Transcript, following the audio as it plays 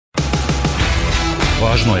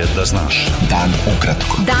Važno je da znaš. Dan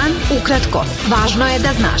ukratko. Dan ukratko. Važno je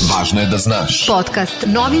da znaš. Važno je da znaš. Podcast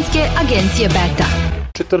novinske agencije Beta.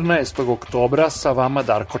 14. oktobra sa vama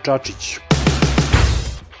Darko Čačić.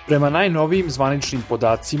 Prema najnovijim zvaničnim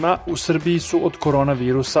podacima, u Srbiji su od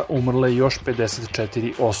koronavirusa umrle još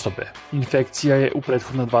 54 osobe. Infekcija je u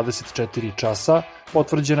prethodna 24 časa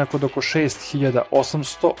potvrđena kod oko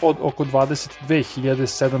 6800 od oko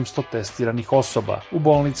 22.700 testiranih osoba. U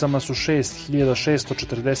bolnicama su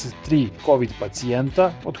 6643 COVID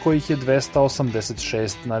pacijenta, od kojih je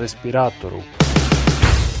 286 na respiratoru.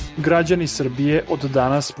 Građani Srbije od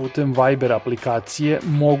danas putem Viber aplikacije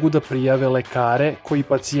mogu da prijave lekare koji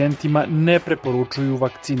pacijentima ne preporučuju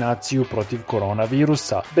vakcinaciju protiv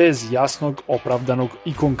koronavirusa bez jasnog, opravdanog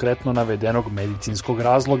i konkretno navedenog medicinskog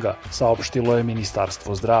razloga, saopštilo je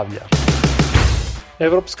Ministarstvo zdravlja.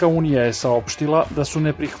 Evropska unija je saopštila da su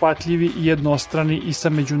neprihvatljivi i jednostrani i sa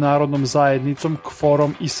međunarodnom zajednicom,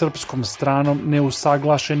 KFOR-om i srpskom stranom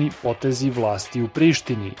neusaglašeni potezi vlasti u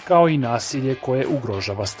Prištini, kao i nasilje koje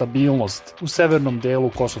ugrožava stabilnost. U severnom delu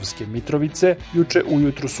Kosovske Mitrovice juče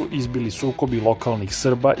ujutru su izbili sukobi lokalnih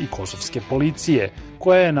Srba i kosovske policije,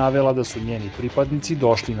 koja je navela da su njeni pripadnici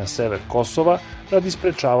došli na sever Kosova radi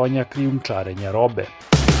sprečavanja krijumčarenja robe.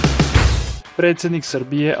 Predsednik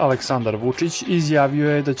Srbije Aleksandar Vučić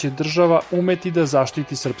izjavio je da će država umeti da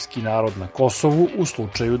zaštiti srpski narod na Kosovu u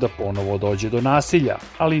slučaju da ponovo dođe do nasilja,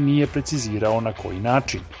 ali nije precizirao na koji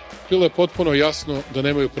način. Bilo je potpuno jasno da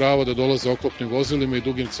nemaju pravo da dolaze oklopnim vozilima i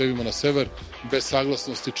dugim cevima na sever bez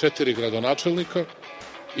saglasnosti 4 gradonačelnika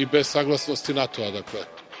i bez saglasnosti NATO-a. Dakle,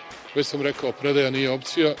 već sam rekao, predaja nije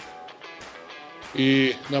opcija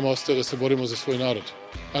i nama ostaje da se borimo za svoj narod.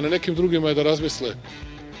 A na nekim drugima je da razmisle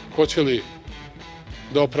hoće li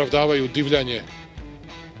da opravdavaju divljanje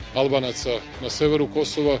Albanaca na severu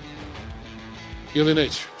Kosova ili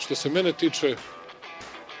neće. Što se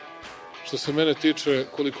mene tiče,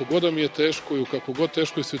 koliko god mi je teško i u kako god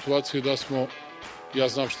teškoj situaciji da smo, ja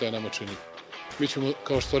znam šta je nama čini. Mi ćemo,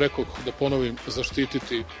 kao što rekoh, da ponovim,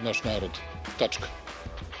 zaštititi naš narod. Tačka.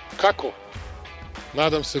 Kako?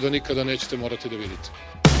 Nadam se da nikada nećete morati da vidite.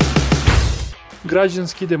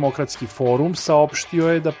 Građanski demokratski forum saopštio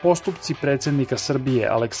je da postupci predsednika Srbije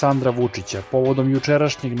Aleksandra Vučića povodom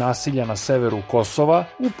jučerašnjeg nasilja na severu Kosova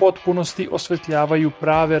u potpunosti osvetljavaju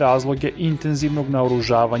prave razloge intenzivnog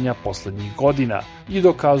naoružavanja poslednjih godina i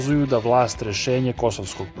dokazuju da vlast rešenje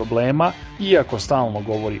kosovskog problema, iako stalno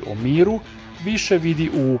govori o miru, više vidi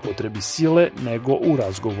u upotrebi sile nego u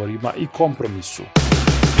razgovorima i kompromisu.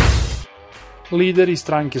 Lideri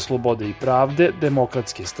Stranke slobode i pravde,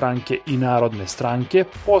 Demokratske stranke i Narodne stranke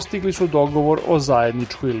postigli su dogovor o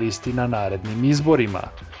zajedničkoj listi na narednim izborima.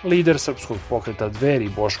 Lider Srpskog pokreta Dveri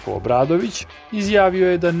Boško Obradović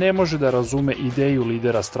izjavio je da ne može da razume ideju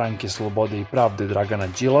lidera Stranke slobode i pravde Dragana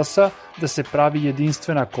Đilasa da se pravi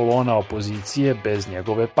jedinstvena kolona opozicije bez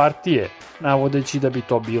njegove partije, navodeći da bi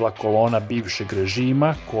to bila kolona bivšeg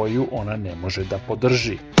režima koju ona ne može da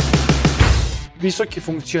podrži. Visoki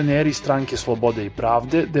funkcioneri Stranke slobode i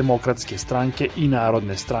pravde, Demokratske stranke i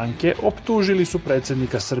Narodne stranke optužili su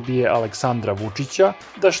predsednika Srbije Aleksandra Vučića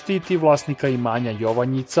da štiti vlasnika imanja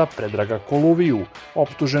Jovanjica Predraga Koluviju,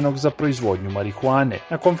 optuženog za proizvodnju marihuane.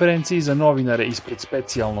 Na konferenciji za novinare ispred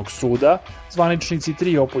specijalnog suda, zvaničnici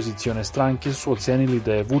 3 opozicione stranke su ocenili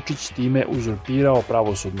da je Vučić time uzurpirao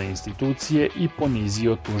pravosudne institucije i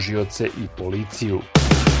ponizio tužioce i policiju.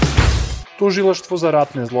 Tužilaštvo za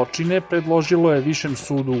ratne zločine predložilo je Višem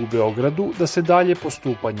sudu u Beogradu da se dalje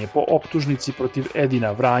postupanje po optužnici protiv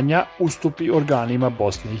Edina Vranja ustupi organima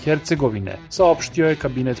Bosne i Hercegovine, saopštio je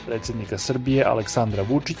kabinet predsednika Srbije Aleksandra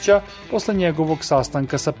Vučića posle njegovog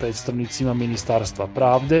sastanka sa predstavnicima Ministarstva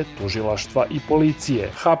pravde, tužilaštva i policije.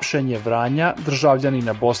 Hapšenje Vranja,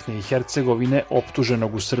 državljanina Bosne i Hercegovine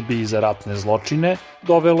optuženog u Srbiji za ratne zločine,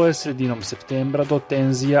 dovelo je sredinom septembra do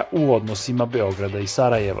tenzija u odnosima Beograda i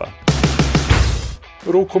Sarajeva.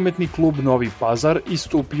 Rukometni klub Novi Pazar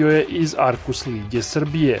istupio je iz Arkus Lige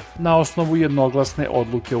Srbije na osnovu jednoglasne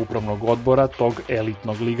odluke upravnog odbora tog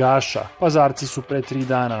elitnog ligaša. Pazarci su pre 3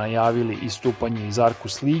 dana najavili istupanje iz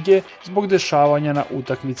Arkus Lige zbog dešavanja na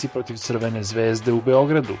utakmici protiv Crvene zvezde u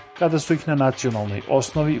Beogradu, kada su ih na nacionalnoj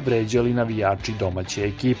osnovi vređali navijači domaće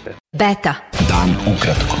ekipe. Beta. Dan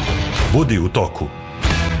ukratko. Budi u toku.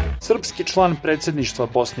 Srpski član predsedništva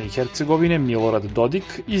Bosne i Hercegovine Milorad Dodik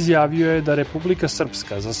izjavio je da Republika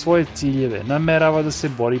Srpska za svoje ciljeve namerava da se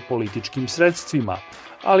bori političkim sredstvima,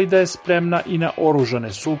 ali da je spremna i na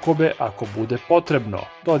oružane sukobe ako bude potrebno.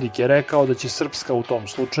 Dodik je rekao da će Srpska u tom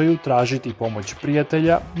slučaju tražiti pomoć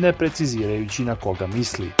prijatelja, ne precizirajući na koga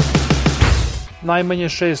misli. Najmanje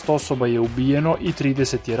 6 osoba je ubijeno i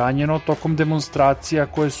 30 je ranjeno tokom demonstracija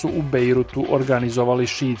koje su u Bejrutu organizovali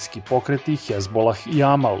šiitski pokreti Hezbolah i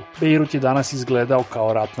Amal. Bejrut je danas izgledao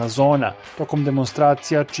kao ratna zona, tokom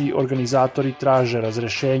demonstracija čiji organizatori traže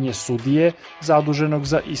razrešenje sudije zaduženog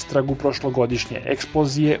za istragu prošlogodišnje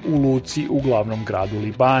eksplozije u luci u glavnom gradu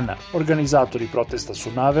Libana. Organizatori protesta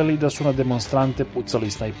su naveli da su na demonstrante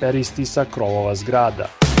pucali snajperisti sa krovova zgrada.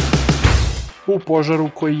 U požaru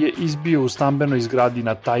koji je izbio u stambenoj zgradi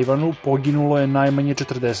na Tajvanu poginulo je najmanje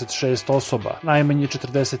 46 osoba. Najmanje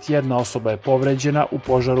 41 osoba je povređena u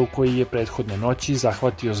požaru koji je prethodne noći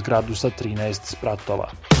zahvatio zgradu sa 13 spratova.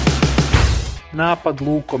 Napad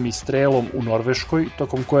lukom i strelom u Norveškoj,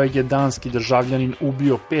 tokom kojeg je danski državljanin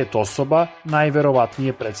ubio 5 osoba,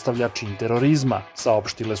 najverovatnije predstavlja čin terorizma,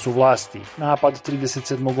 saopštile su vlasti. Napad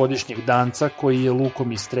 37-godišnjeg Danca, koji je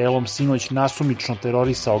lukom i strelom sinoć nasumično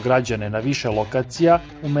terorisao građane na više lokacija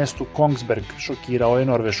u mestu Kongsberg, šokirao je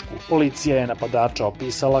Norvešku. Policija je napadača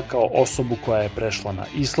opisala kao osobu koja je prešla na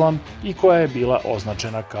islam i koja je bila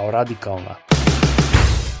označena kao radikalna.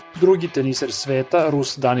 Drugi teniser sveta,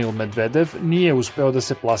 Rus Daniil Medvedev, nije uspeo da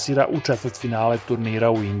se plasira u četvrtfinale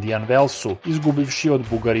turnira u Indian Wellsu, izgubivši od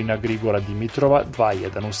Bugarina Grigora Dimitrova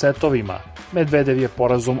 2-1 u setovima. Medvedev je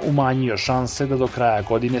porazom umanjio šanse da do kraja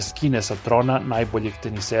godine skine sa trona najboljeg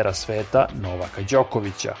tenisera sveta Novaka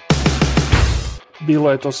Đokovića.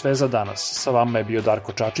 Bilo je to sve za danas. Sa vama je bio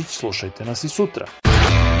Darko Čačić, slušajte nas i sutra.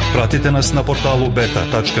 Pratite nas na portalu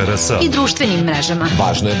beta.rs I društvenim mrežama.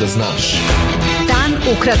 Važno je da znaš.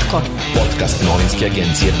 Dan ukratko. Podcast novinske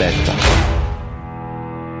agencije Beta.